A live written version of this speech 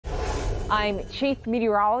I'm Chief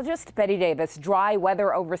Meteorologist Betty Davis. Dry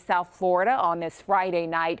weather over South Florida on this Friday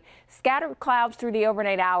night. Scattered clouds through the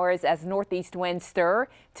overnight hours as northeast winds stir.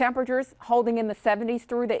 Temperatures holding in the 70s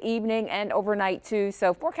through the evening and overnight too.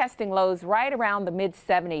 So forecasting lows right around the mid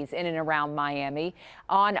 70s in and around Miami.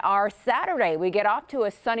 On our Saturday, we get off to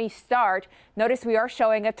a sunny start. Notice we are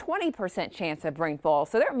showing a 20% chance of rainfall.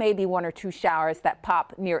 So there may be one or two showers that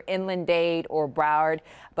pop near Inland Dade or Broward,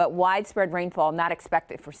 but widespread rainfall not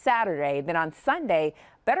expected for Saturday. Then on Sunday,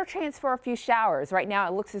 better chance for a few showers. Right now,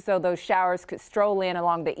 it looks as though those showers could stroll in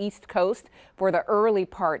along the East Coast for the early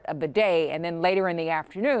part of the day. And then later in the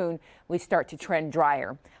afternoon, we start to trend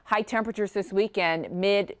drier. High temperatures this weekend,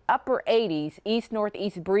 mid upper 80s,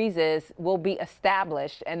 east-northeast breezes will be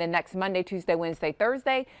established. And then next Monday, Tuesday, Wednesday,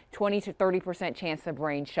 Thursday, 20 to 30% chance of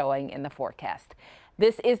rain showing in the forecast.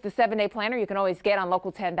 This is the 7-Day Planner. You can always get on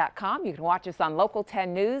Local10.com. You can watch us on Local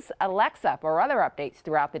 10 News, Alexa, or other updates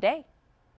throughout the day.